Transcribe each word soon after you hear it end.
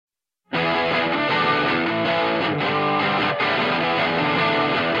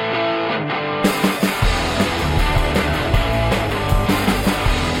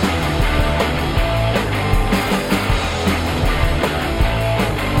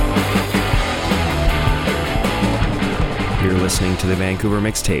listening to the Vancouver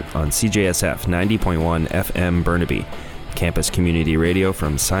Mixtape on CJSF 90.1 FM Burnaby, campus community radio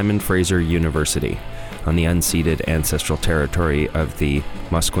from Simon Fraser University, on the unceded ancestral territory of the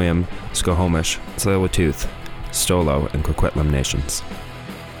Musqueam, Squamish, Tsleil-Waututh, Stolo, and Coquitlam nations.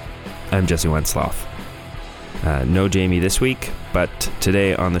 I'm Jesse Wensloff. No Jamie this week, but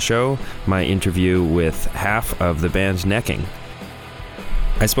today on the show, my interview with half of the band Necking.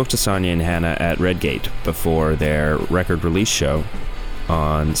 I spoke to Sonia and Hannah at Redgate before their record release show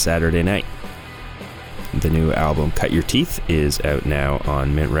on Saturday night. The new album Cut Your Teeth is out now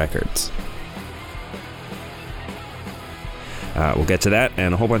on Mint Records. We'll get to that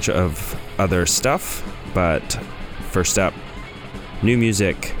and a whole bunch of other stuff, but first up, new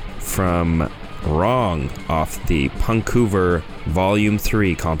music from Wrong off the Punkover Volume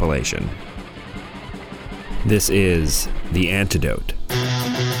 3 compilation. This is The Antidote.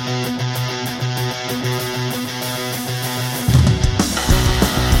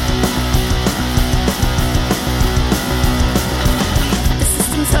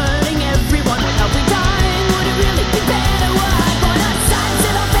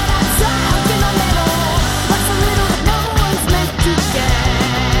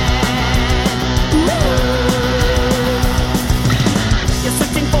 You're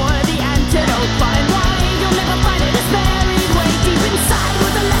searching for the antidote, far and wide, you'll never find it. It's buried way deep inside.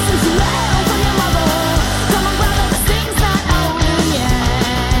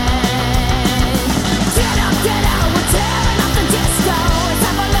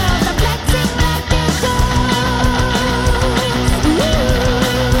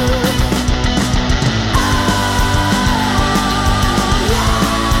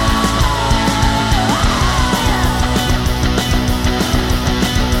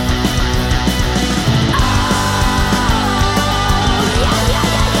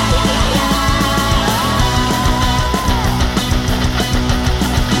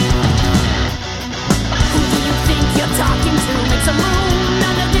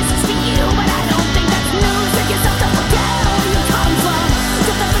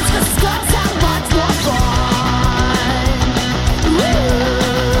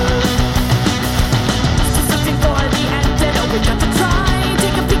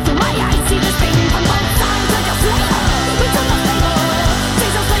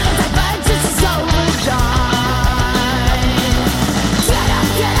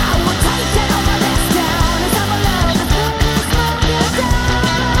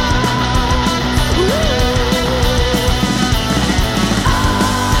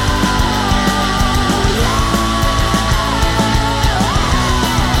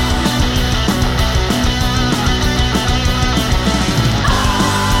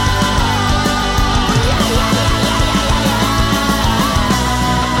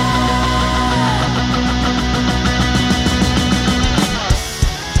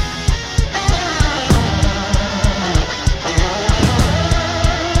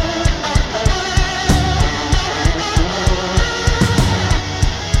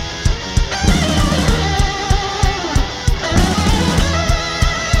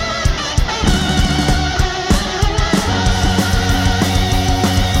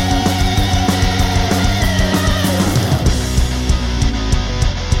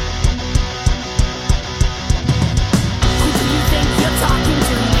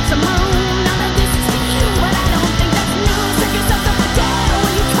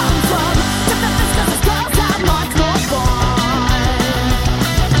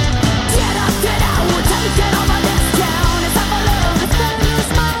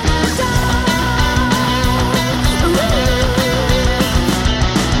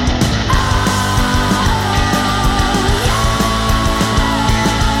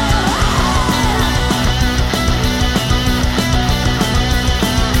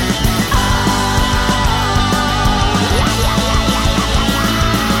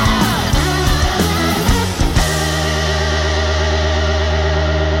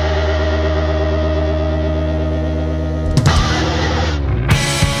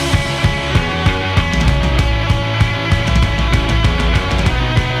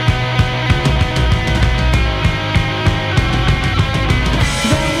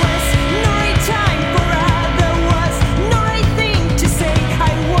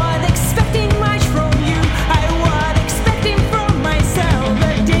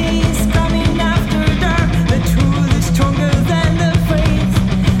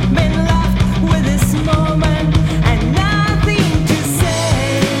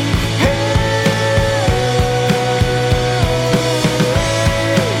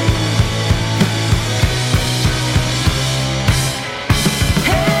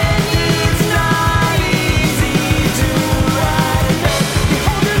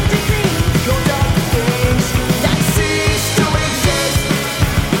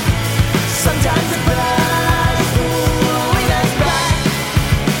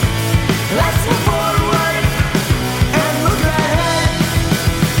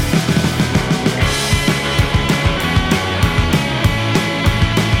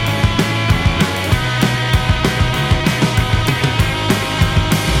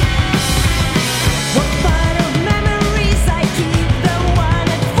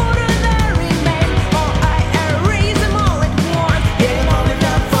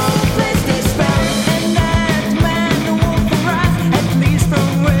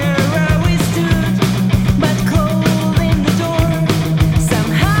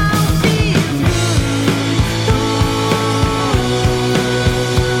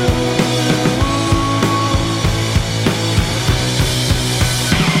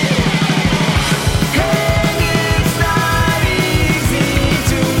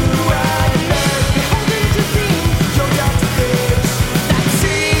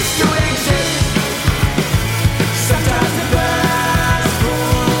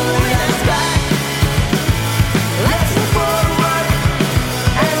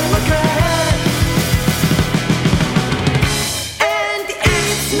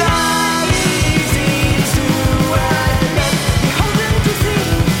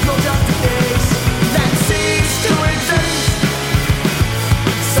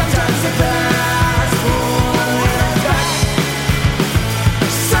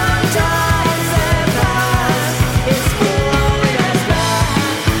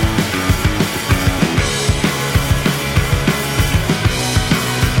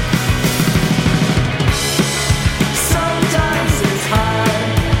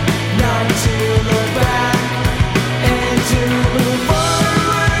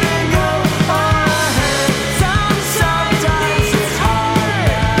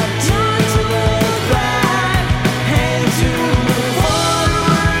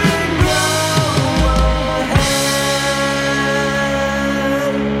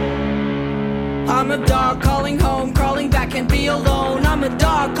 alone. I'm a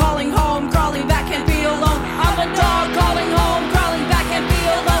dog calling home, crawling back, can't be alone. I'm a dog calling home, crawling back, can't be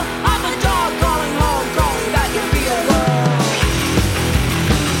alone. I'm a dog calling home, crawling back, can't be alone.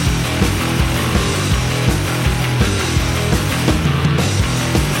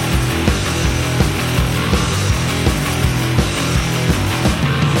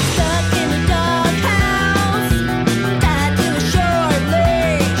 Stuck in a doghouse, tied to a short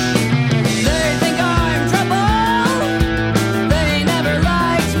leash. They think I'm trouble, they never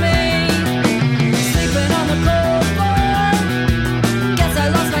liked me. Sleeping on the cold floor, guess I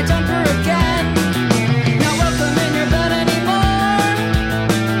lost my temper again. Not welcome in your bed anymore,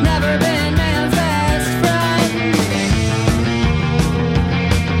 never been man's best friend.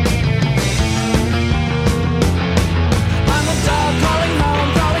 I'm a dog calling home,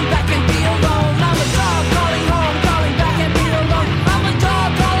 crawling back and be alone. I'm a dog calling home, crawling back and be alone. I'm a dog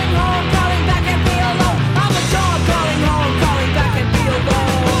calling home, crawling back and be alone. I'm a dog calling home, crawling back and be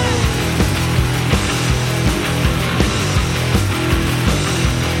alone.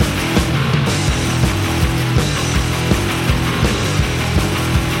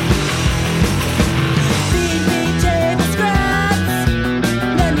 Feed me table scraps,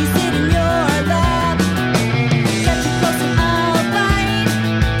 let me sit in your lap. Get too close and I'll bite.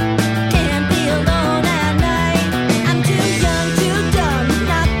 Can't be alone at night. I'm too young, too dumb,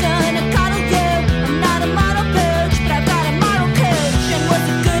 not gonna coddle you. I'm not a model pooch, but I've got a model coach. And was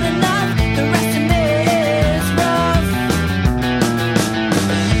it good enough? The rest of me is rough.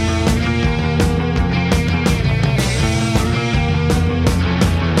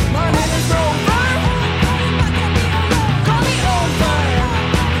 My name is Rover. Call me over.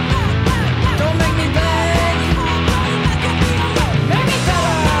 Don't make me beg. Make me better. My name is Rover. Call me over. Don't make me beg. Make me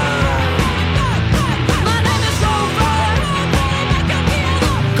better. My name is Rover.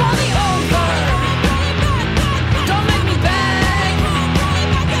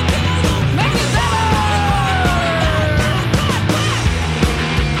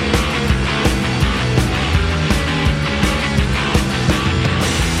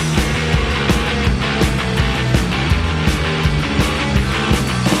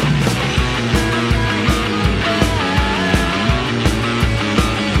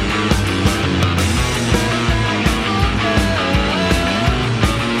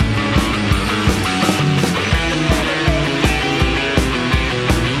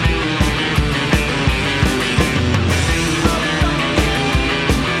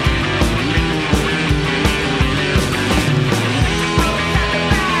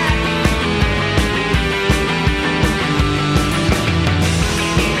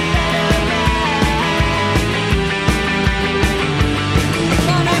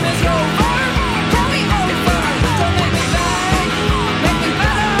 Call me over. Don't make me beg. Make me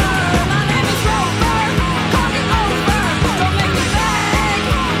better. My name is Rover. Call me over. Don't make me beg.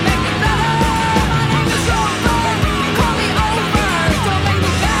 Make me better. My name is Rover. Call me over. Don't make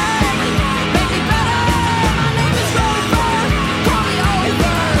me beg. Make me better. My name is Rover. Call me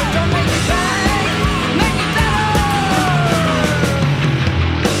over. Don't make me beg. Make me better.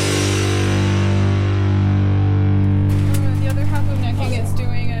 The other half of Necking is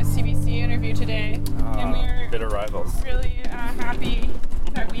doing a CBC interview today, and we're Bitter rivals. really happy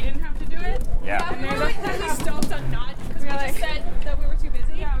that we didn't have to do it. Yeah. And they're like really stoked on not, because we just said that we were too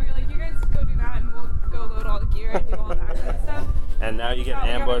busy. Yeah, we were like, you guys go do that, and we'll go load all the gear and do all that kind of stuff. And now you get Oh, we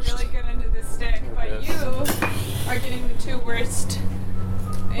got ambushed. really good into this stick, but Yes. you are getting the two worst.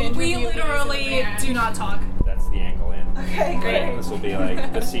 We interview guys in the literally band. do not talk. That's the angle in. Okay, Right? This will be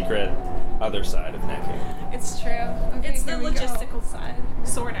like the secret other side of necking. It's true. Okay, It's the here we go. logistical side,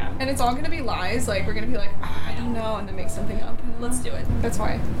 sort of. And it's all gonna be lies. Like we're gonna be like, I don't know, and then make something up. Let's do it. That's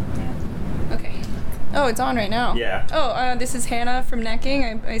why. Okay. Oh, it's on right now. Yeah. Oh, this is Hannah from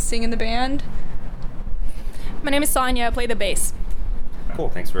Necking. I sing in the band. My name is Sonia. I play the bass. Cool.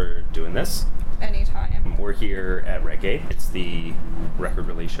 Thanks for doing this. Anytime. We're here at Reggae. It's the record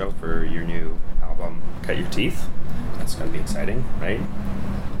release show for your new album, Cut Your Teeth. That's going to be exciting, right?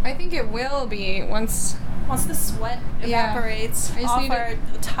 I think it will be once Once the sweat Yeah. evaporates I just off need our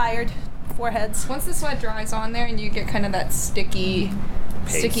tired foreheads. the sweat dries on there and you get kind of that sticky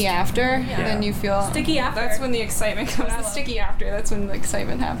after. Yeah. Then you feel Sticky after. That's when the excitement comes. What I The love. sticky after. That's when the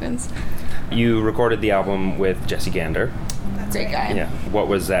excitement happens. You recorded the album with Jesse Gander. Great guy. Yeah. What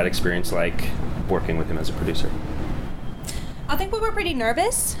was that experience like working with him as a producer? I think we were pretty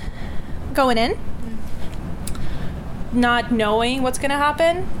nervous going in, not knowing what's gonna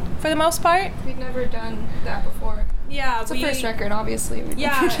happen for the most part. We'd never done that before. Yeah, It's the first record, obviously. We've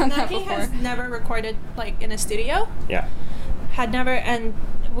never Yeah, done that Nike before. has never recorded like in a studio. Yeah. Had never, and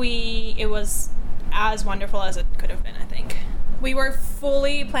it was as wonderful as it could have been. I think. We were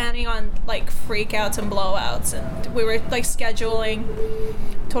fully planning on like freakouts and blowouts, and we were like scheduling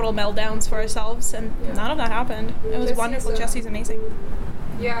total meltdowns for ourselves, and none of that happened. It was Jesse's wonderful. Jesse's amazing.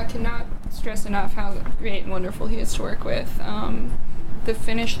 Yeah, I cannot stress enough how great and wonderful he is to work with. The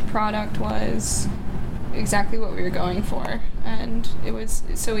finished product was exactly what we were going for, and it was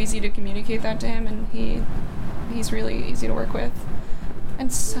so easy to communicate that to him, and he's really easy to work with,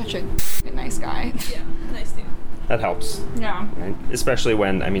 and such a nice guy. Yeah, nice dude. That helps, Yeah. right? Especially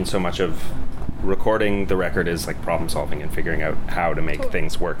when, I mean, so much of recording the record is like problem solving and figuring out how to make Totally.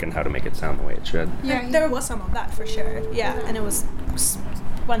 things work and how to make it sound the way it should. Yeah, There was some of that for sure. Yeah, and it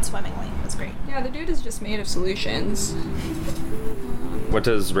went swimmingly. It was great. yeah, the dude is just made of solutions. What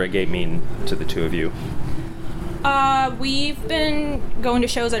does Redgate mean to the two of you? We've been going to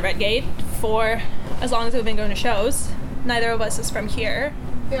shows at Redgate for as long as we've been going to shows. Neither of us is from here.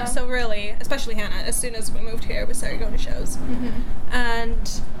 Yeah. So really, especially Hannah, as soon as we moved here, we started going to shows.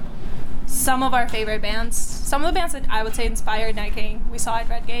 And some of our favorite bands, some of the bands that I would say inspired Night King, we saw at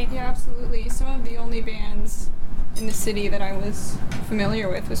Redgate. Yeah, absolutely. Some of the only bands in the city that I was familiar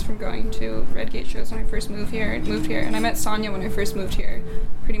with was from going to Redgate shows when I first moved here. And I met Sonia when I first moved here,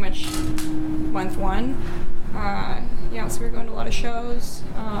 pretty much month one. Yeah, so we were going to a lot of shows.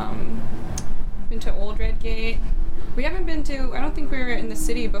 Been to Old Redgate. We haven't been to, I don't think we were in the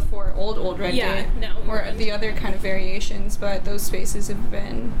city before Old Redgate. Yeah, no, we Or weren't. the other kind of variations, but those spaces have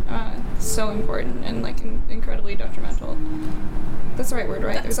been so important and like incredibly detrimental. That's the right word,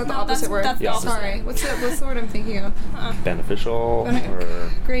 right? Is that the No, opposite word? that's the Yeah. opposite. Sorry. What's the word I'm thinking of? Beneficial Bene-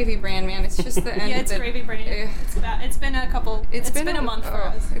 or Gravy brand, man. It's just the end. Yeah, it's of it. gravy brain. Eh. It's been a couple. It's been a month for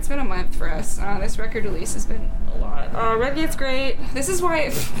us. It's been a month for us. This record release has been a lot. Redgate's great. This is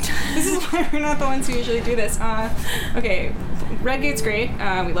why we're not the ones who usually do this. Okay, Redgate's great.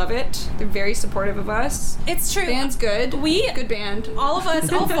 We love it. They're very supportive of us. It's true. Band's good. We- good band. All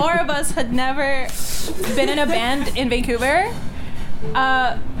four of us had never been in a band in Vancouver.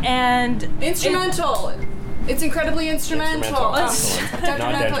 And Instrumental. It's incredibly instrumental. Instrumental. Not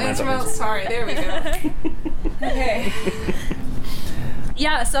Detrimental detrimental. instrumental. Sorry, there we go. Okay.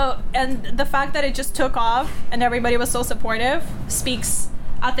 yeah, and the fact that it just took off and everybody was so supportive speaks,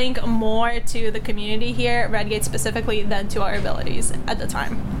 I think, more to the community here, Redgate specifically, than to our abilities at the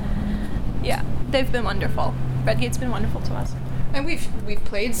time. Yeah, they've been wonderful. Redgate's been wonderful to us. And we've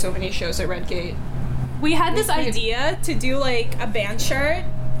played so many shows at Redgate. We had this Okay. idea to do like a band shirt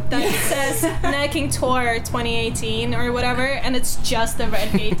that says Night King Tour 2018 or whatever, and it's just the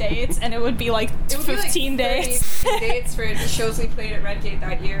Redgate dates, and it would be like It would be 15 like 30 dates. dates for the shows we played at Redgate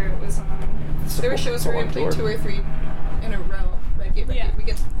that year. It was there were shows where we Full-on played tour. 2 or 3 in a row. Redgate. Yeah.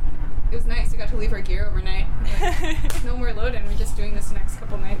 It was nice. We got to leave our gear overnight. Like, no more load-in. We're just doing this the next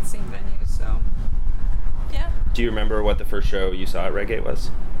couple nights, same venue. So Yeah. Do you remember what the first show you saw at Redgate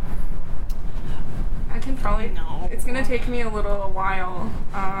was? I can probably No. It's gonna take me a little while.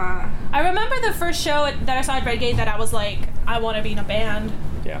 I remember the first show that I saw at Redgate that I was like, I want to be in a band.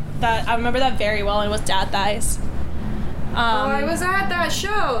 Yeah. That I remember that very well. And it was Dad Thighs. I was at that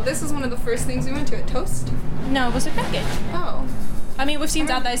show. This is one of the first things we went to at Toast. No, it was at Redgate. Oh. I mean, we've seen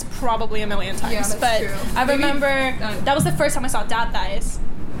Dad Thighs probably a million times, Yeah, that's but true. I Maybe- remember that was the first time I saw Dad Thighs,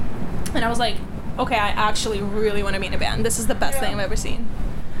 and I was like, okay, I actually really want to be in a band. This is the best Yeah. thing I've ever seen.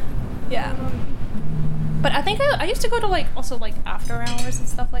 Yeah. But I think I used to go to like also like after hours and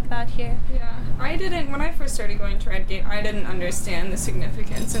stuff like that here. Yeah, when I first started going to Redgate, I didn't understand the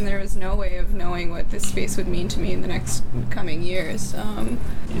significance, and there was no way of knowing what this space would mean to me in the next coming years.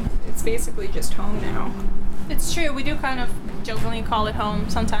 It's basically just home now. It's true. We do kind of jokingly call it home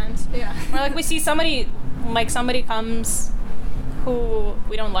sometimes. Yeah. Or like we see somebody comes who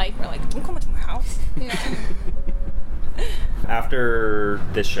we don't like. We're like, don't come into my house. Yeah. After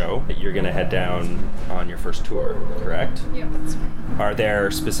this show, you're going to head down on your first tour, correct? Yeah, that's right. Are there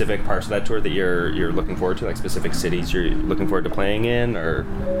specific parts of that tour that you're looking forward to, like specific cities you're looking forward to playing in, or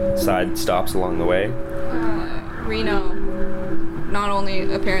side stops along the way? Reno, not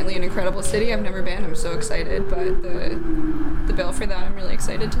only apparently an incredible city, I've never been, I'm so excited, but the bill for that I'm really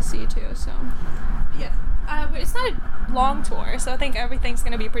excited to see too, so. Yeah. But it's not a long tour, so I think everything's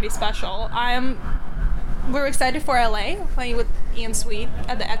going to be pretty special. We're excited for LA, playing with Ian Sweet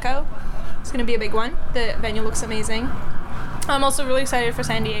at the Echo. It's going to be a big one. The venue looks amazing. I'm also really excited for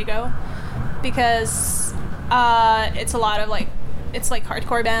San Diego because it's a lot of it's like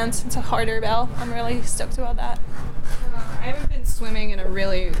hardcore bands. It's a harder bill. I'm really stoked about that. I haven't been swimming in a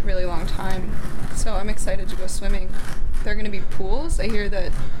really, really long time, so I'm excited to go swimming. There are going to be pools. I hear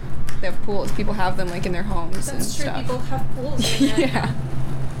that they have pools. People have them like in their homes and stuff. have pools. Yeah.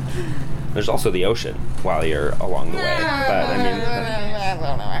 There's also the ocean while you're along the way. But I mean,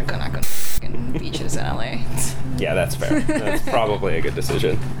 I'm not going to beaches in LA. yeah, that's fair. That's probably a good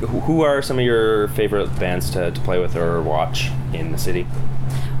decision. Who are some of your favorite bands to play with or watch in the city?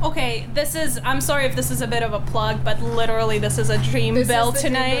 Okay, I'm sorry if this is a bit of a plug, but literally this is a dream This is build the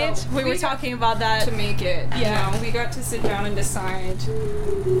dream tonight. build. We were We got talking about that. To make it, Yeah. you know, we got to sit down and decide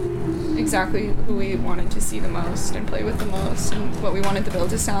exactly who we wanted to see the most and play with the most and what we wanted the build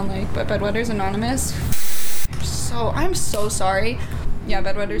to sound like. But Bedwetter's Anonymous, I'm so sorry. Yeah,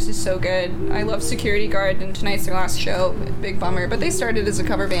 Bedwetters is so good. I love Security Guard, and tonight's their last show. Big bummer. But they started as a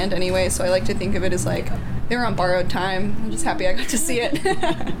cover band anyway, so I like to think of it as like they were on borrowed time. I'm just happy I got to see it.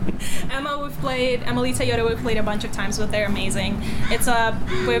 Emily Toyota, we've played a bunch of times with. They're amazing.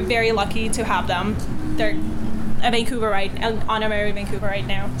 We're very lucky to have them. They're honorary Vancouver right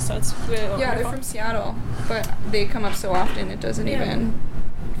now, so it's really Yeah, wonderful. they're from Seattle, but they come up so often it doesn't even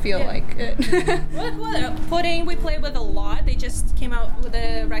feel Yeah. like it. What Pudding we play with a lot. They just came out with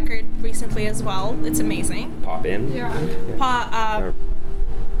a record recently as well. It's amazing. Pop in? Yeah. Or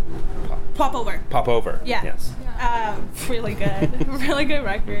Pop Over. pop over. Yeah. Yes. Really good. Really good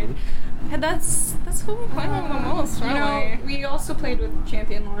record. And that's who we play with the most, You really. know, we also played with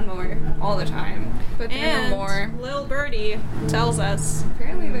Champion Lawnmower all the time, but there And were more. Lil Birdie tells us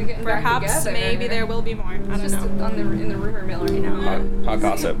Apparently they're getting back perhaps together. maybe there will be more. I It's don't just know. in the rumor mill right now. Hot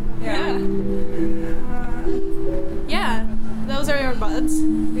gossip. Yeah. Yeah. Those are your buds.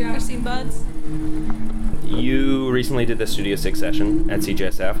 Yeah. Our scene buds. You recently did the Studio 6 session at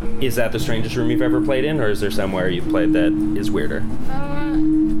CJSF. Is that the strangest room you've ever played in, or is there somewhere you've played that is weirder?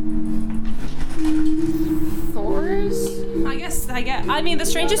 Thor's? I mean, the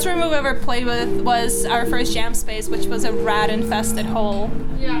strangest room we've ever played with was our first jam space, which was a rat-infested hole.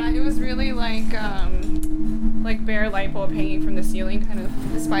 Yeah, it was really like bare light bulb hanging from the ceiling, kind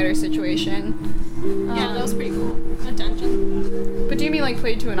of a spider situation. Yeah, that was pretty cool. Attention. But do you mean like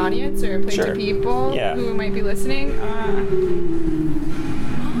played to an audience or played Sure. to people Yeah. who might be listening?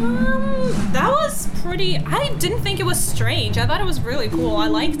 That was pretty. I didn't think it was strange. I thought it was really cool. I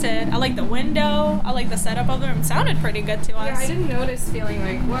liked it. I liked the window. I liked the setup of the room. It sounded pretty good to us. Yeah, I didn't notice feeling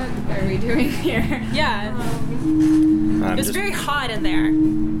like, what are we doing here? Yeah. I'm It's just- very hot in there.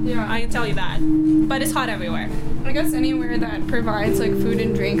 Yeah. I can tell you that. But it's hot everywhere. I guess anywhere that provides like food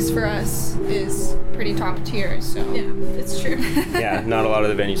and drinks for us is pretty top tier, so. Yeah, it's true. yeah, not a lot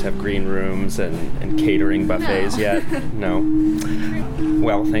of the venues have green rooms and catering buffets No. yet. No.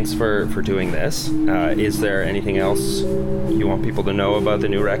 Well, thanks for doing this. Is there anything else you want people to know about the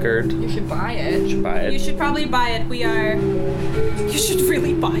new record? You should buy it. Should buy You it. should probably buy it. You should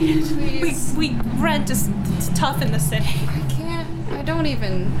really buy it. Please. We rent is tough in the city.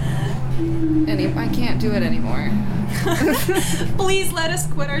 I can't do it anymore. Please let us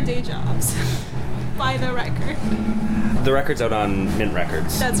quit our day jobs. Buy the record. The record's out on Mint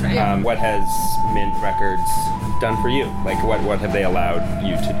Records. That's right. What has Mint Records done for you? Like, what have they allowed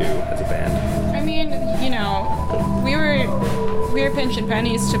you to do as a band? I mean, you know, we were pinching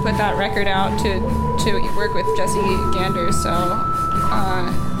pennies to put that record out to work with Jesse Gander, so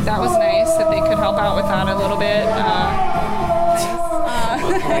that was nice that they could help out with that a little bit.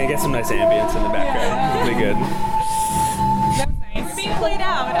 I'm gonna get some nice ambience in the background. It'll be good. That was nice. We're being played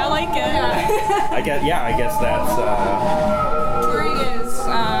out. I like it. I guess that's. Touring is,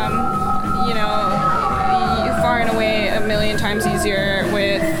 you know, far and away a million times easier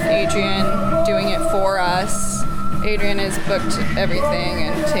with Adrian doing it for us. Adrian has booked everything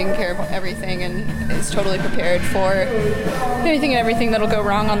and taken care of everything and is totally prepared for anything and everything that'll go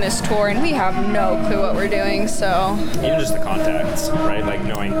wrong on this tour, and we have no clue what we're doing, so Even just the contacts, right? Like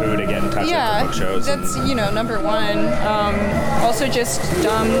knowing who to get in touch with to book shows. that's, you know, number one. Also just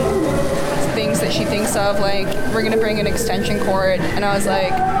dumb things that she thinks of, like, we're gonna bring an extension cord, and I was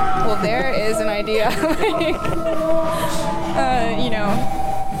like, well, there is an idea. You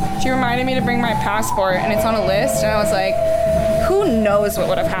know, she reminded me to bring my passport, and it's on a list, and I was like, who knows what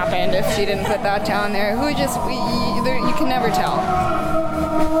would have happened if she didn't put that down there? You can never tell.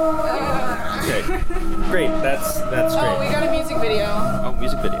 Okay. Great. That's Oh, we great. got a music video. Oh,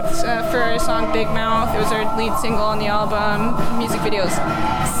 music videos. For our song Big Mouth. It was our lead single on the album. Music video's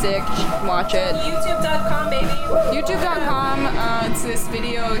sick. Watch it. YouTube.com, baby. YouTube.com. It's this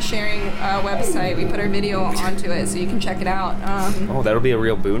video sharing website. We put our video onto it so you can check it out. Oh, that'll be a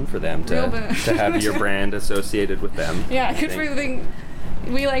real boon for them Real boon. to have your brand associated with them. Yeah, I good think. for the.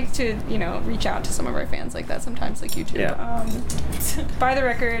 We like to, you know, reach out to some of our fans like that sometimes, like YouTube. Yeah. Buy the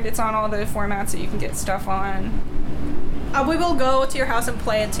record. It's on all the formats that you can get stuff on. We will go to your house and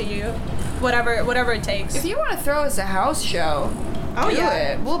play it to you. Whatever it takes. If you want to throw us a house show, Oh do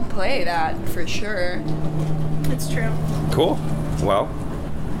yeah, it. we'll play that for sure. It's true. Cool. Well,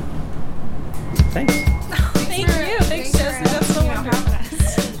 thanks. Thank you. Thanks, Jesse. That's so wonderful.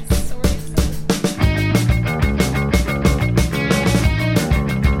 So we're excited.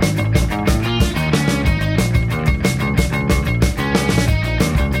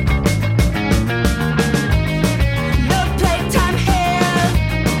 No playtime here.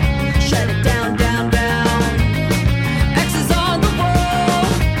 Shut it down, down, down. X's on the wall.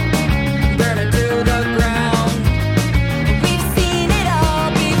 Burn it to the ground. We've seen it all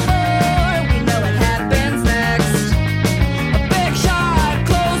before. We know what happens next. A big shot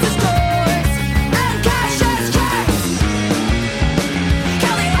closes doors and cashes checks.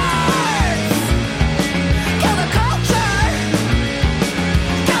 Kill the arts. Kill the culture.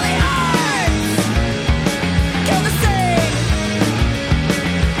 Kill the arts. Kill the sing.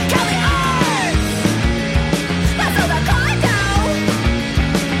 Kill the arts. That's how they're going down.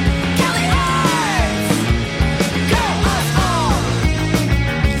 Kill the arts. Kill us all.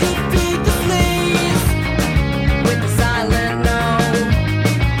 You feed the fleas with the silent no.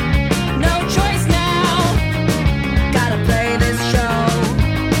 No choice now. Gotta play this show.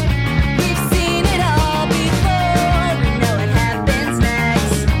 We've seen it all before. We know what happens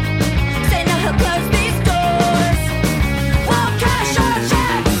next. Say no, he'll close these doors. We'll cash our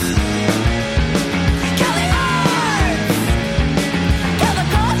checks. Kill the arts. Kill the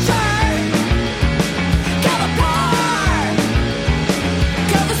culture. Kill the poor.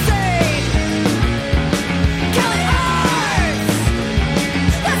 Kill the sane. Kill the arts.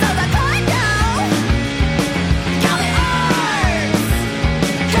 That's how they're going down. Kill the arts.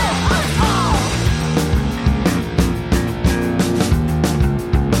 Kill us all.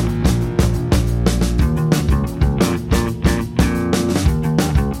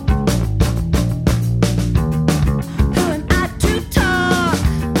 Who am I to talk?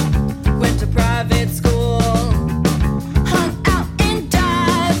 Went to private school. Hung out in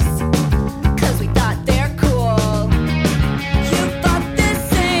dives. 'Cause we thought they're cool. You thought the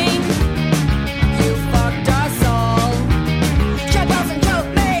same. You fucked us all. Choke us and choke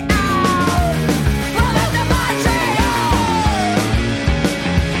me out. Roll out the Montreal.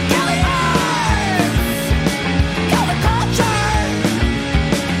 Kill the arts. Kill the culture.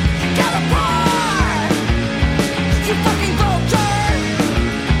 Kill the poor. You fucking vulture.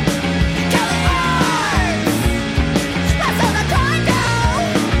 Kill the arts. That's how they're going down.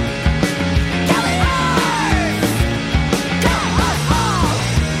 Kill the arts. Kill us all.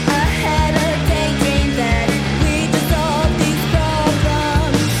 I had a daydream that we just solve these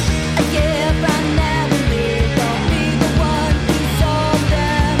problems. A year from now when we won't be the one who solved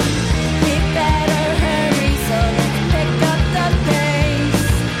them. We better hurry, so let's pick up the pace.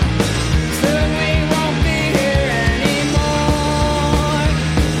 Soon we won't be here anymore.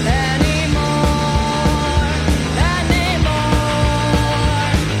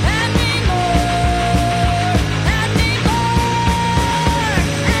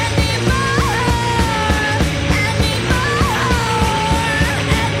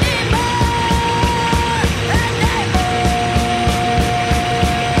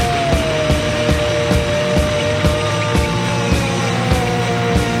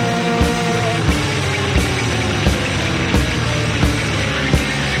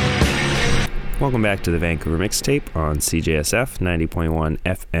 Welcome back to the Vancouver Mixtape on CJSF 90.1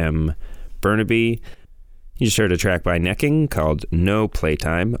 FM Burnaby. You just heard a track by Necking called No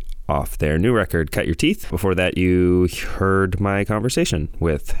Playtime off their new record, Cut Your Teeth. Before that, you heard my conversation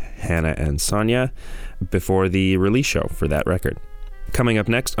with Hannah and Sonia before the release show for that record. Coming up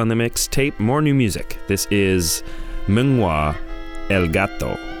next on the Mixtape, more new music. This is Mengwa El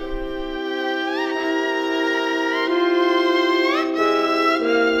Gato.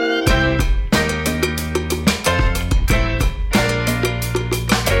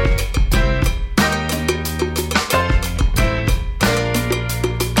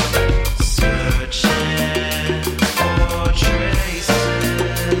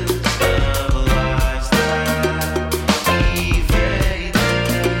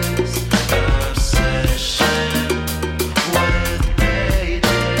 Obsession with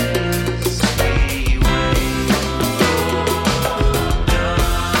pages.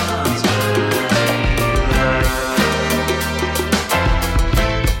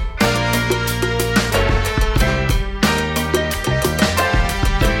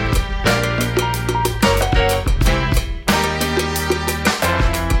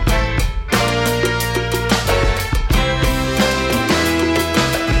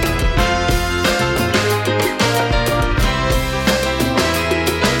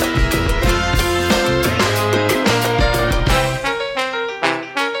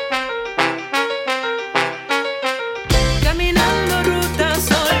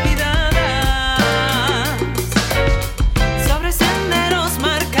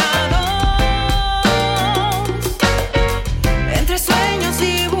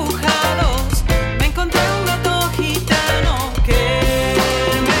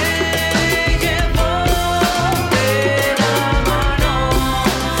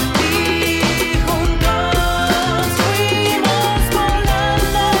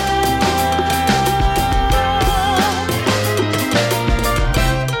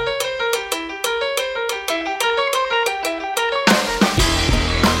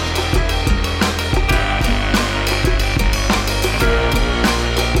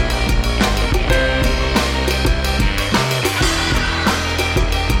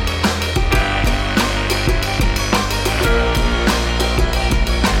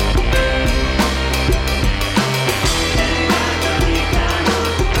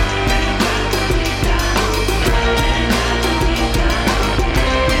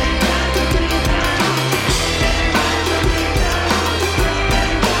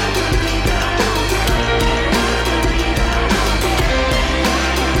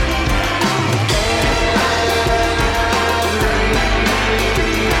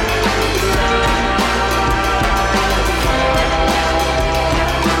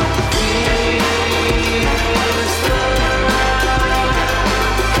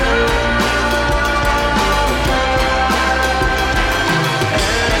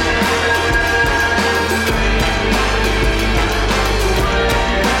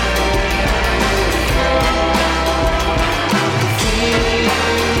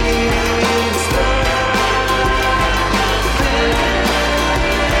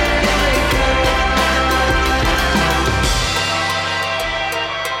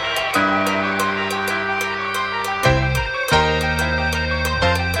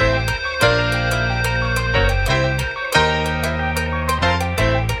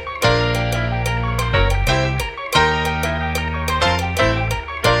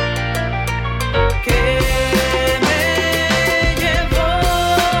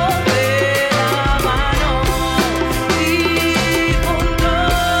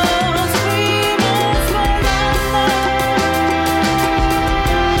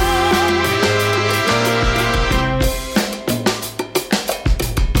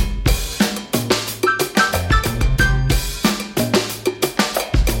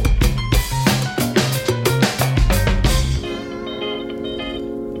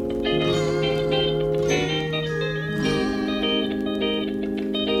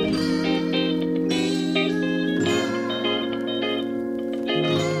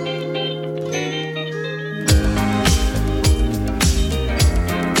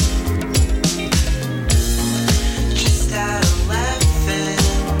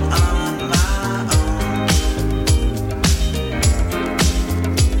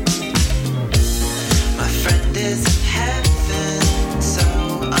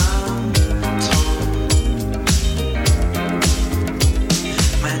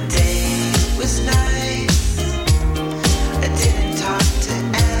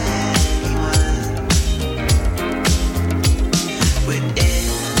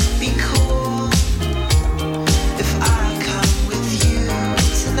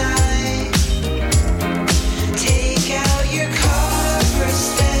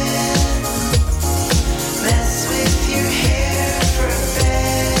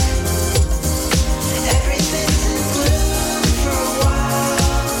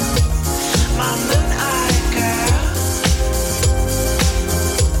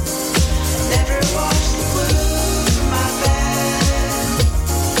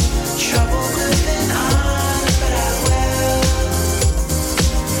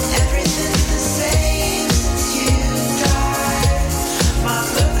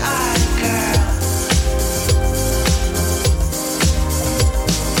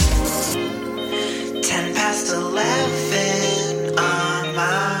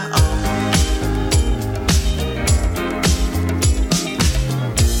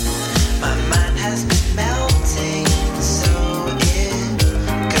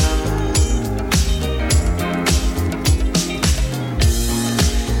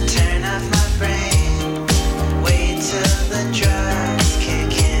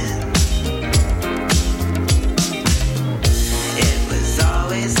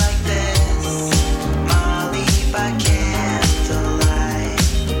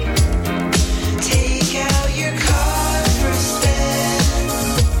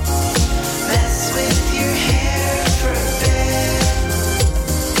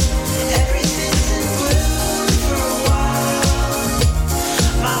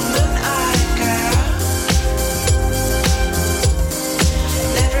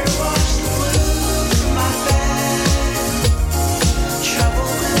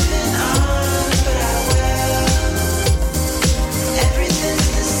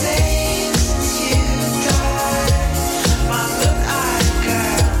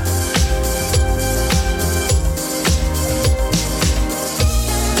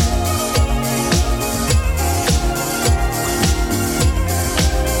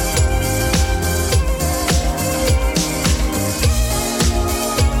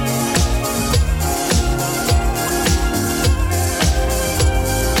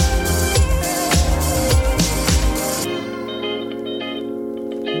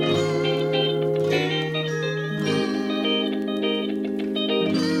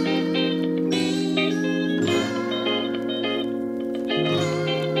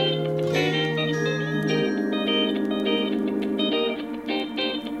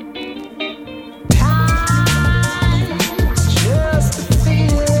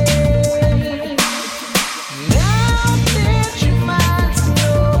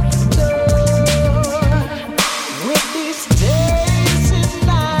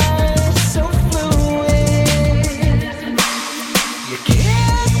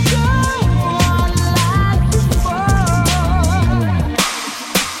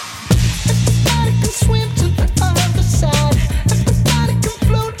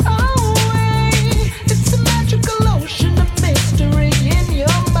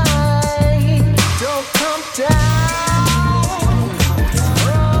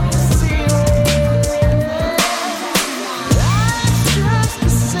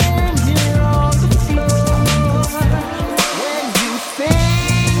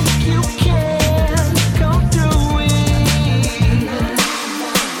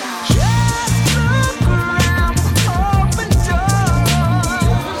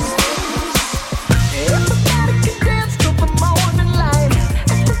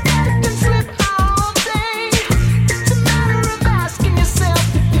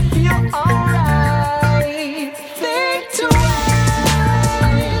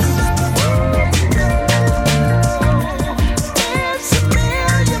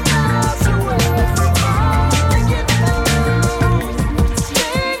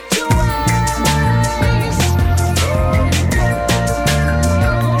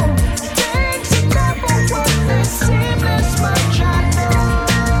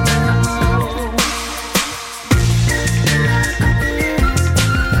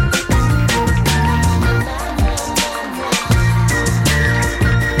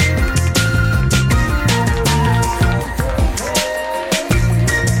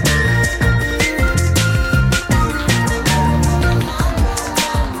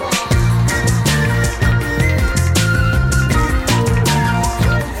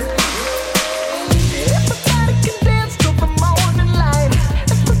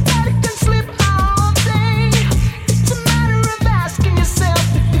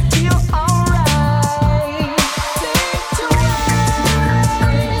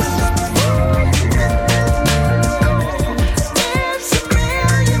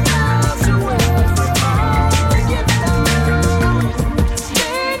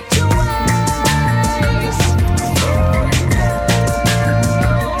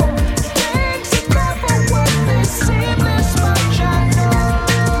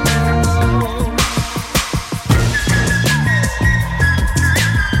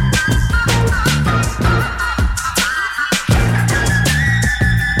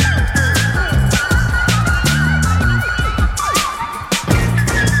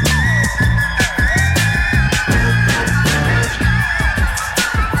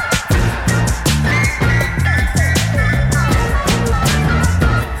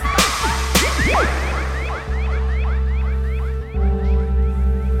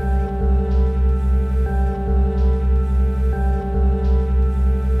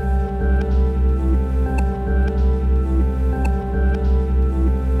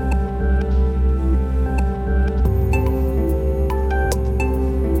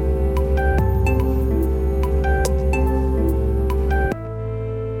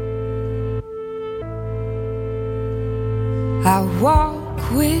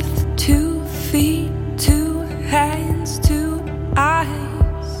 with 2 feet, 2 hands, 2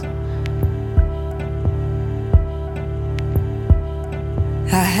 eyes.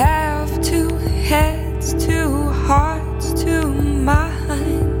 I have 2 heads, 2 hearts, 2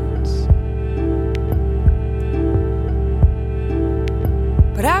 minds.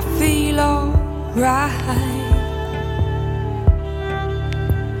 But I feel alright.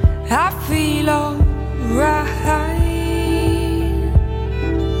 I feel alright.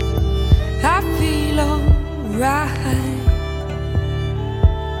 I feel alright.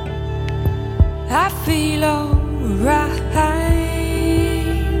 I feel alright.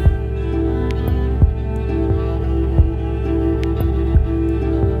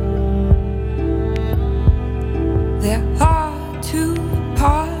 There are 2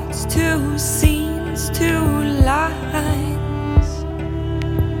 parts, 2 scenes, 2 lines.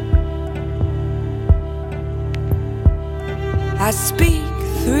 I speak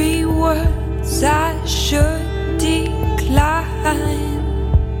 3 words I should decline,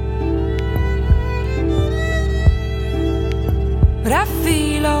 but I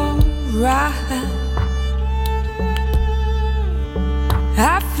feel alright.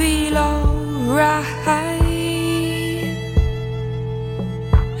 I feel alright.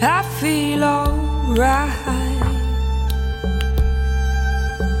 I feel alright.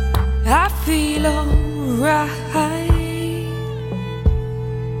 I feel alright.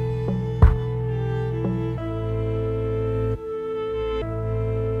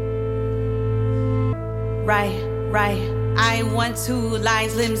 Right. I want 2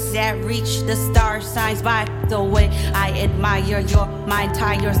 lines, limbs that reach the star signs. By the way, I admire your mind,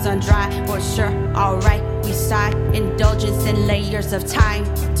 tie your sun dry. For sure, alright, we sigh. Indulgence in layers of time.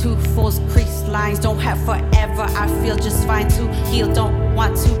 2 false crease lines, don't have forever. I feel just fine to heal, don't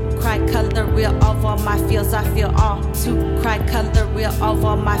want to cry. Color real of all my feels, I feel all. To cry, color real of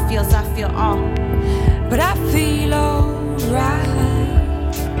all my feels, I feel all. But I feel alright.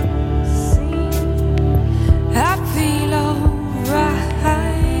 I feel alright.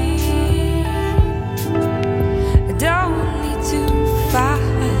 I don't need to fight.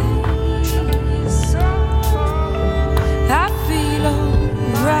 I feel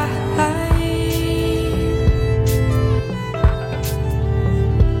alright.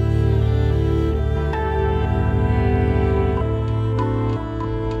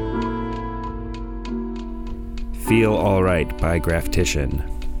 Feel Alright by Graftician,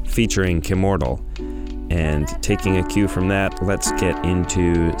 featuring Kimmortal. And taking a cue from that, let's get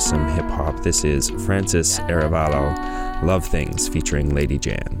into some hip-hop. This is Francis Arevalo, Love Things, featuring Lady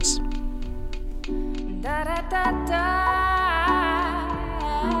Jams. Da da da da.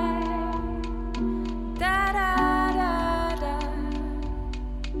 Da da da da.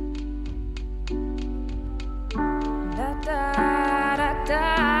 Da da da da.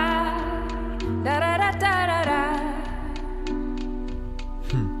 Da da da da da.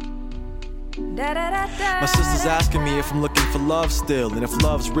 My sister's asking me if I'm looking for love still, and if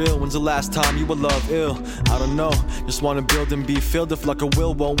love's real, when's the last time you were love ill? I don't know, just wanna build and be filled. If luck or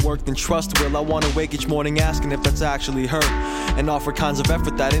will won't work, then trust will. I wanna wake each morning asking if that's actually her, and offer kinds of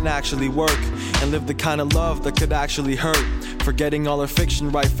effort that didn't actually work, and live the kind of love that could actually hurt. Forgetting all our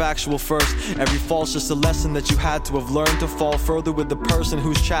fiction, write factual first. Every fall's just a lesson that you had to have learned to fall further with the person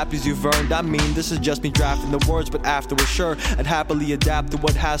whose chapters you've earned. I mean, this is just me drafting the words, but afterwards, sure, I'd happily adapt to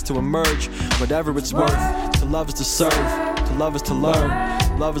what has to emerge. Whatever it's worth, to love is to serve, to love is to learn.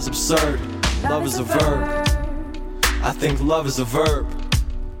 Love is absurd, love is a verb. I think love is a verb.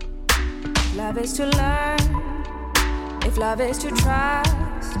 Love is to learn, if love is to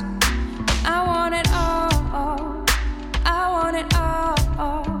trust. I want it all, I want it all.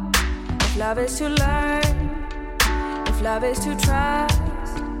 If love is to learn, if love is to trust.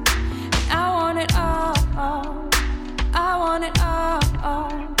 I want it all, I want it all.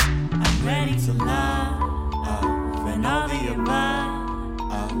 I'm ready to love, and all the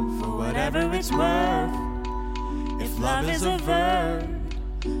above, for whatever it's worth. If love is a verb,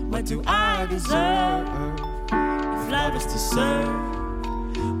 what do I deserve? If love is to serve,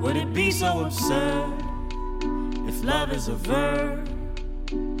 would it be so absurd? If love is a verb.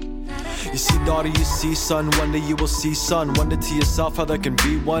 You see daughter, you see son, one day you will see son. Wonder to yourself how there can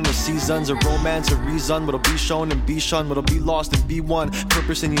be one. Or seasons, a romance, a reason. What'll be shown and be shunned, what'll be lost and be won.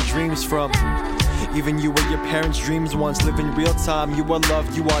 Purpose in your dreams from. Even you were your parents' dreams once. Live in real time, you are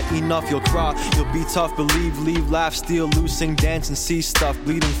loved, you are enough. You'll cry, you'll be tough, believe, leave, laugh, steal, lose, sing, dance, and see stuff.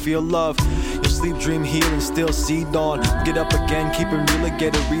 Bleeding, feel love. You'll sleep, dream, heal, and still see dawn. Get up again, keep it real and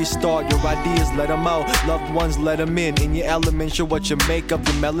get a restart. Your ideas, let them out. Loved ones, let them in your element, show what you make of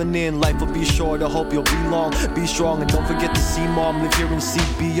your melanin. Life will be short, I hope you'll be long. Be strong and don't forget to see mom. Live here and see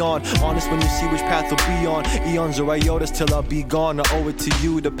beyond. Honest when you see which path you'll be on. Eons or iotas till I'll be gone. I owe it to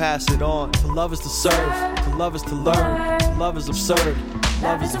you to pass it on. To love is to serve, to love is to learn. To love is absurd,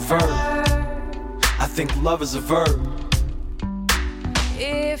 love is a verb. I think love is a verb.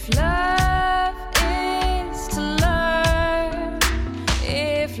 If love is to learn,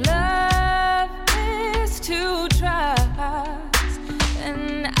 if love is to trust,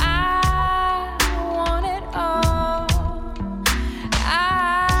 then I want it all. I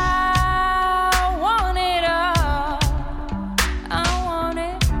want it all. I want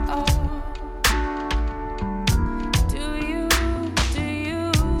it all. Do you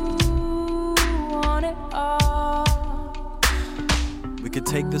want it all? We could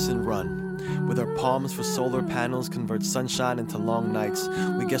take this and run. With our palms for solar panels, convert sunshine into long nights.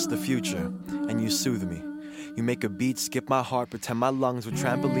 We guess the future, and you soothe me. You make a beat, skip my heart, pretend my lungs were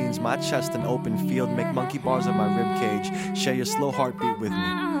trampolines, my chest an open field, make monkey bars on my ribcage, share your slow heartbeat with me.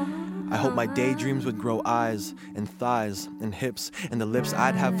 I hope my daydreams would grow eyes and thighs and hips and the lips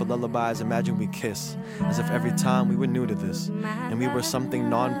I'd have for lullabies. Imagine we kiss, as if every time we were new to this, and we were something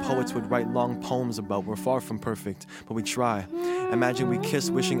non-poets would write long poems about. We're far from perfect, but we try. Imagine we kiss,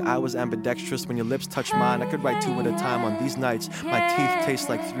 wishing I was ambidextrous. When your lips touch mine, I could write two at a time. On these nights, my teeth taste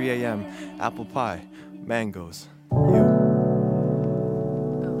like 3 a.m. Apple pie, mangoes, you.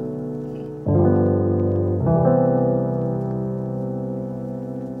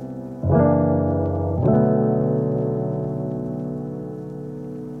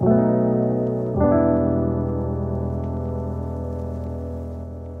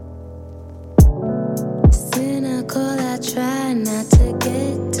 Cynical, I try not to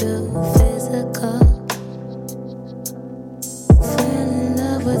get too physical. Fell in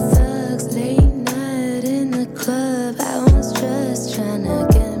love with thugs late night in the club. I was just trying to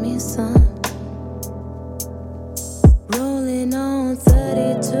get me some. Rolling on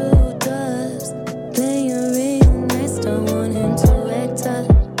 32 dubs, playing real nice, don't want him to act up.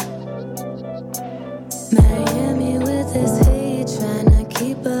 Miami with his hate, trying to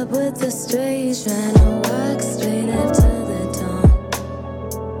keep up with the streets, trying to walk straight after the dawn.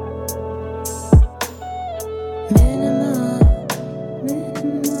 Minimal,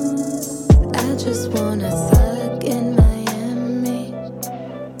 I just want a thug in Miami.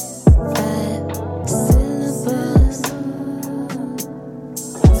 5 syllables,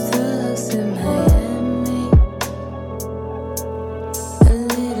 thugs in Miami. A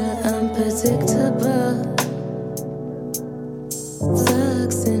little unpredictable,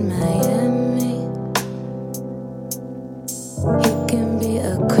 thugs in Miami. He can be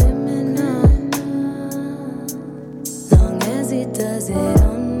a criminal, long as he does it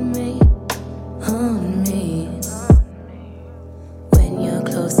on me, on me. When you're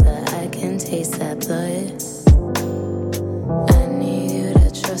closer, I can taste that blood. I need you to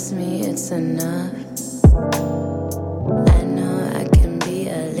trust me, it's enough. I know I can be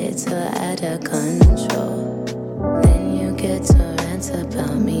a little out of control. Then you get to rant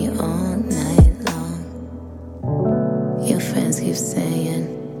about me all night long. Your friends keep saying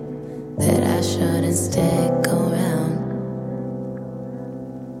that I should instead go round.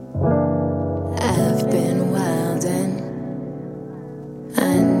 I've been wild and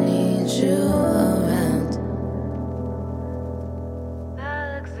I need you around.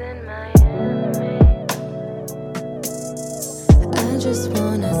 Thugs in Miami. I just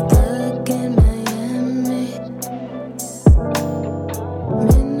want a thug in Miami.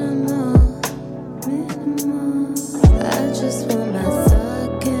 Minimal. I just want my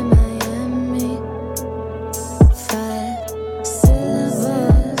thug in Miami. 5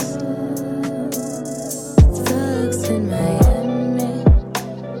 syllables. Thugs in Miami.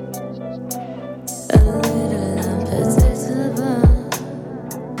 A little unpredictable.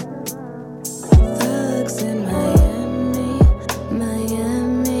 Thugs in Miami,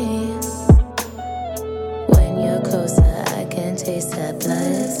 Miami. When you're closer, I can taste that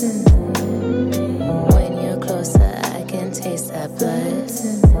blood. When you're closer, I can taste that blood.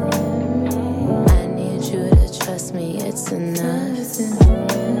 I need you to trust me, it's enough.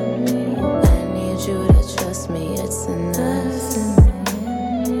 I need you to trust me, it's enough.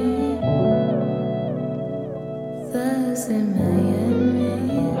 Thugs in Miami.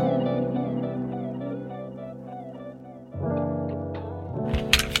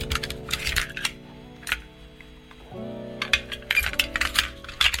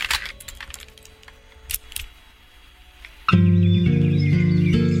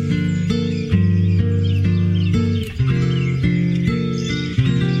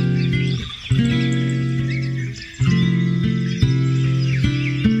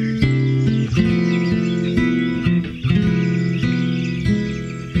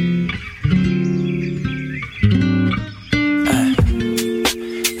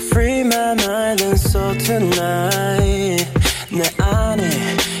 tonight. 내 안에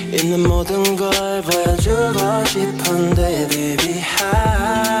있는 모든 걸 보여주고 싶은데 baby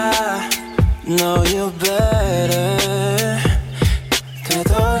I know you better.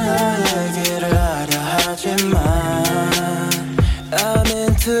 되돌려 얘기를 하려 하지만 I'm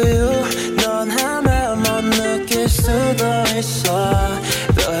into you. 넌 하면 못 느낄 수도 있어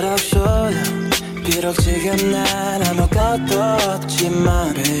But I'll show you. 비록 지금 난 아무것도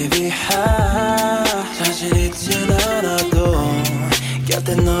없지만 Baby I 자신 있진 않아도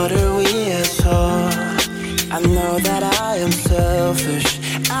곁에 너를 위해서 I know that I am selfish.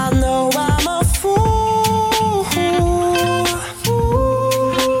 I know I'm a fool.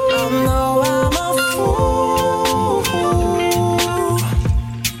 I know I'm a fool.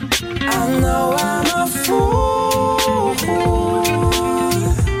 I know I'm a fool.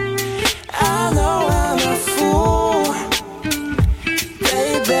 I know I'm a fool,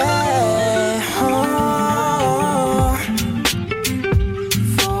 baby. Oh,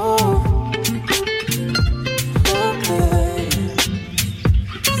 fool. Oh, baby.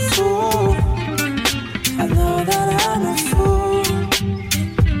 Fool. I know that I'm a fool.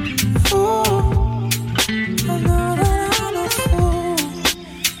 Fool. I know that I'm a fool.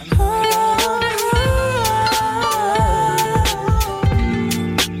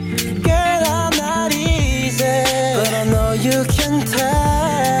 Girl, I'm not easy, but I know you can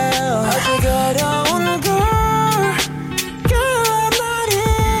tell. 아직 어려운 걸. Girl, I'm not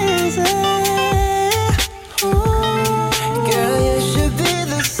easy. Ooh. Girl, you should be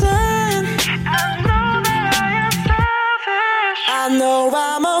the same. I know that I am selfish. I know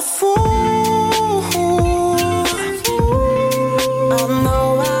I'm a fool. I know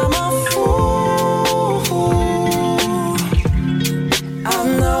I'm a fool. I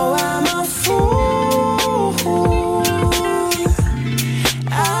know I'm a fool.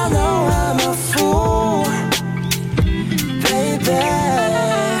 I know I'm a fool, baby.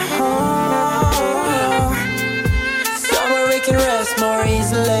 Oh. Somewhere we can rest more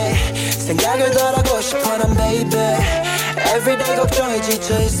easily. 생각을 덜 하고 싶어 난 baby. Everyday 걱정에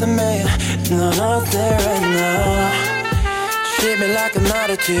지쳐 있으면 넌 not there right now. Treat me like I'm not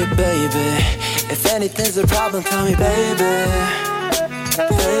to you, baby. If anything's a problem, tell me, baby.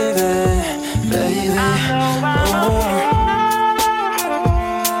 Baby, baby. Oh.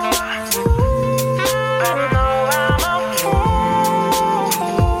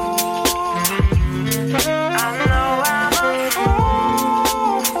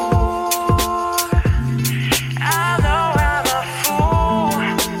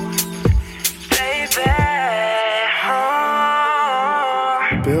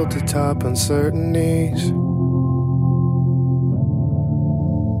 Built atop uncertainties.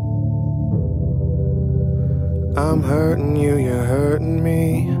 I'm hurting you, you're hurting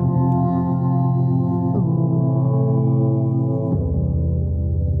me.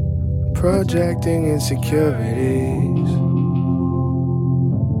 Projecting insecurities,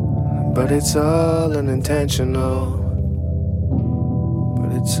 but it's all unintentional.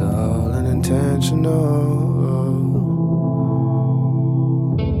 But it's all unintentional.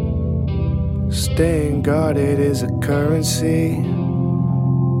 Staying guarded is a currency,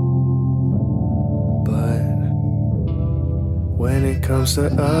 but when it comes to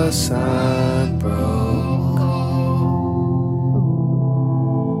us, I'm broke.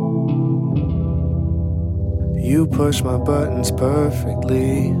 You push my buttons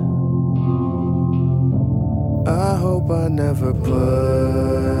perfectly. I hope I never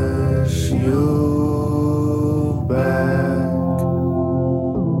push you back.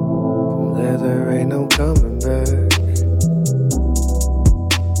 There ain't no coming back.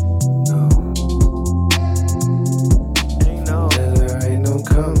 No. Ain't no. There ain't no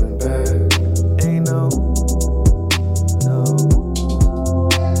coming back. Ain't no. No.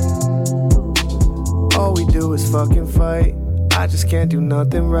 All we do is fucking fight. I just can't do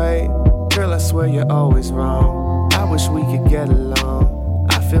nothing right. Girl, I swear you're always wrong. I wish we could get along.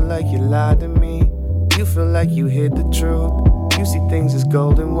 I feel like you lied to me. You feel like you hid the truth. You see things as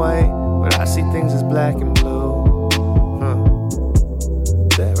gold and white, but I see things as black and blue.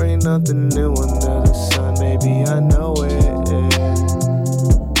 There ain't nothing new under the sun, baby, I know it.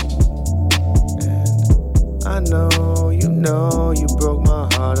 And I know you broke my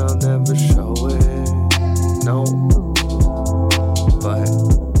heart, I'll never show it. No, but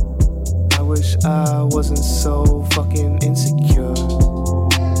I wish I wasn't so fucking insecure.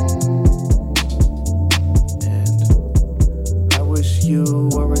 And I wish you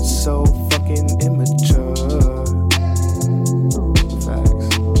weren't so fucking immature.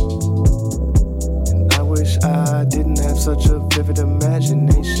 Facts. And I wish I didn't have such a vivid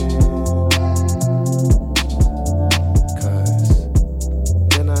imagination.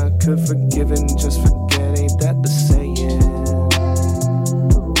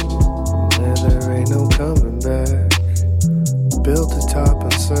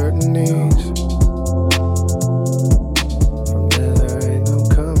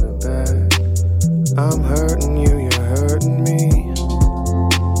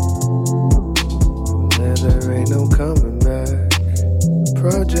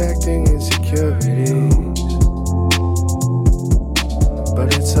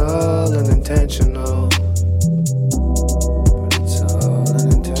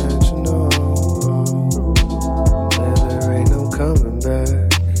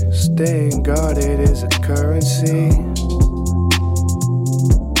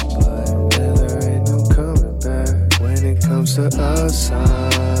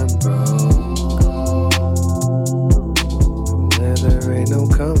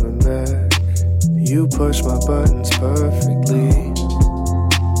 push my buttons perfectly.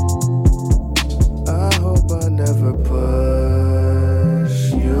 I hope I never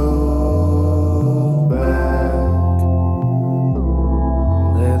push you back.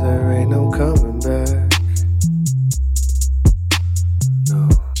 There ain't no coming back. No.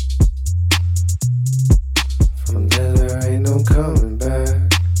 From there ain't no coming back.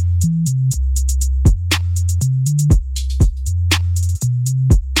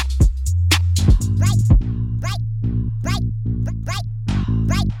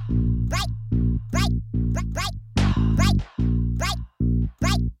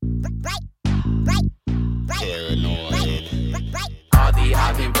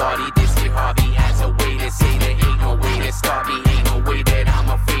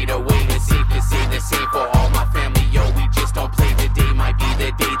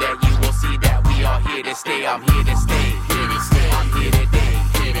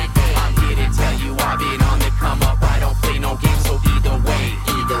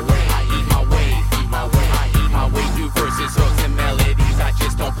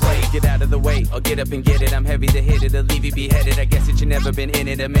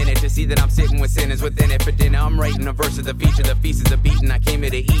 A minute to see that I'm sitting with sinners within it. For dinner, I'm writing a verse of the feature. The feast is a beating. I came here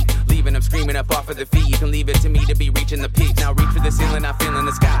to eat, leaving them screaming up off of the feet. You can leave it to me to be reaching the peak. Now reach for the ceiling, I feel in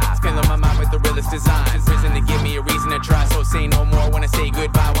the sky. Filling my mind with the realest designs. Prison to give me a reason to try. So say no more when I say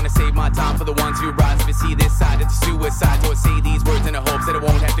goodbye. Wanna save my time for the ones who rise. If you see this side, it's suicide. So I say these words in the hopes that I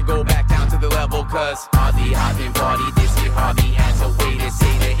won't have to go back down to the level. Cause hardly I've embodied this here hobby as a way to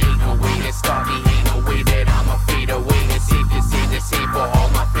say there ain't no way to stop me. Ain't no way that I'ma fade away. It's safe to say the same for all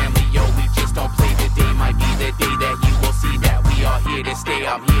my family. Yo, we just don't play. The day might be the day that you will see that we are here to stay.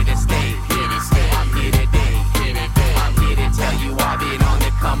 I'm here to stay. Here to stay. I'm here today. Here today. I'm here to tell you I've been on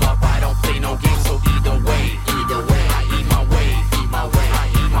the come up. I don't play no games, so either way, I eat my way, I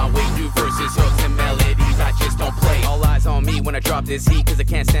eat my way through verses, hooks, and melodies. I just don't play. All eyes on me when I drop this heat, cause I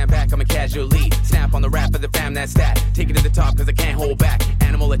can't stand back. I'm a casually snap on the rap for the fam, that's that. Take it to the top, cause I can't hold back.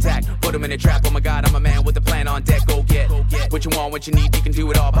 Animal attack, put him in a trap. Oh my god, I'm a man with a plan on deck. Go get what you want, what you need. You can do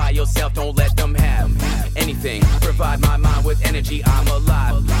it all by yourself. Don't let them have anything. Provide my mind with energy. I'm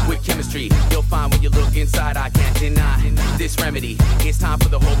alive with chemistry. You'll find when you look inside. I can't deny this remedy. It's time for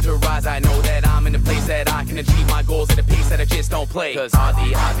the hope to rise. I know that I'm in a place that I can achieve my goals at a pace that I just don't play. Cause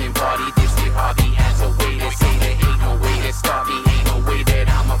hardly I've embodied this here hobby as a way to say there ain't no way to stop me. Ain't no way that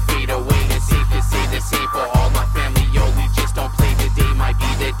I'ma fade away. It's safe to say the same for all my family. Yo, we just don't play. The day might be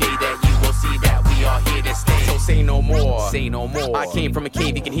the day that you will see that we are here to stay. So say no more. Say no more. I came from a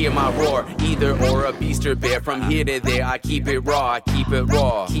cave, you can hear my roar. Either or a beast or bear. From here to there, I keep it raw. I keep it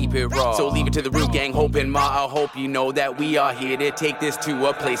raw. Keep it raw. So leave it to the root gang, hoping ma. I hope you know that we are here to take this to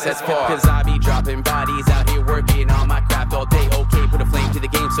a place that's far. Cause I be dropping bodies out here working on my craft all day. Okay, put a flame to the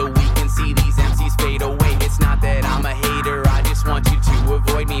game so we can see these MCs fade away. It's not that I'm a hater, I just want you to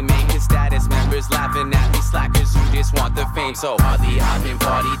avoid me, man. Cause status members laughing at me, slackers who just want the fame. So hardly I've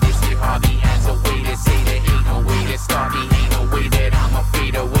embodied this here hobby as a way to say there ain't no way to stop me. Ain't no way that I'ma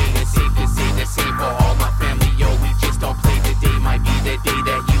fade away. It's safe to say the same for all my family. Yo, we just don't play. The day might be the day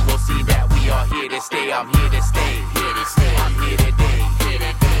that you will see that we are here to stay. I'm here to stay. Here to stay. I'm here today. Here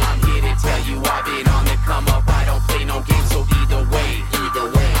today. I'm here to tell you I've been on the come up. I don't play no games, so either way, I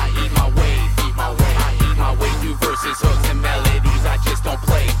eat my way, I eat my way through verses, hooks, and melodies. I just don't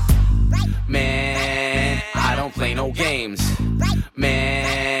play. Man, I don't play no games.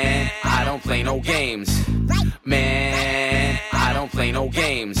 Man, I don't play no games. Man, I don't play no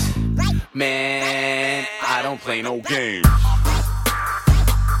games. Man, I don't play no games.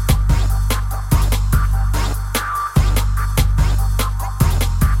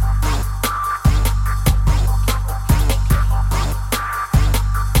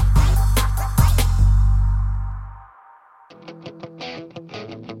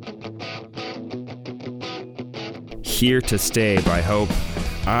 Here to Stay by Hope.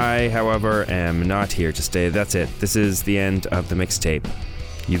 I, however, am not here to stay. That's it. This is the end of the mixtape.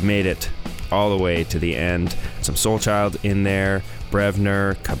 You've made it all the way to the end. Some Soulchild in there,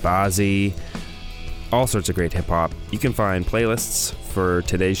 Brevner, Kabazi, all sorts of great hip-hop. You can find playlists for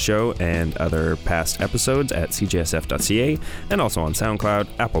today's show and other past episodes at cjsf.ca and also on SoundCloud,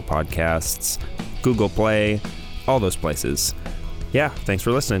 Apple Podcasts, Google Play, all those places. Yeah, thanks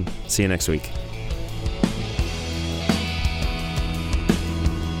for listening. See you next week.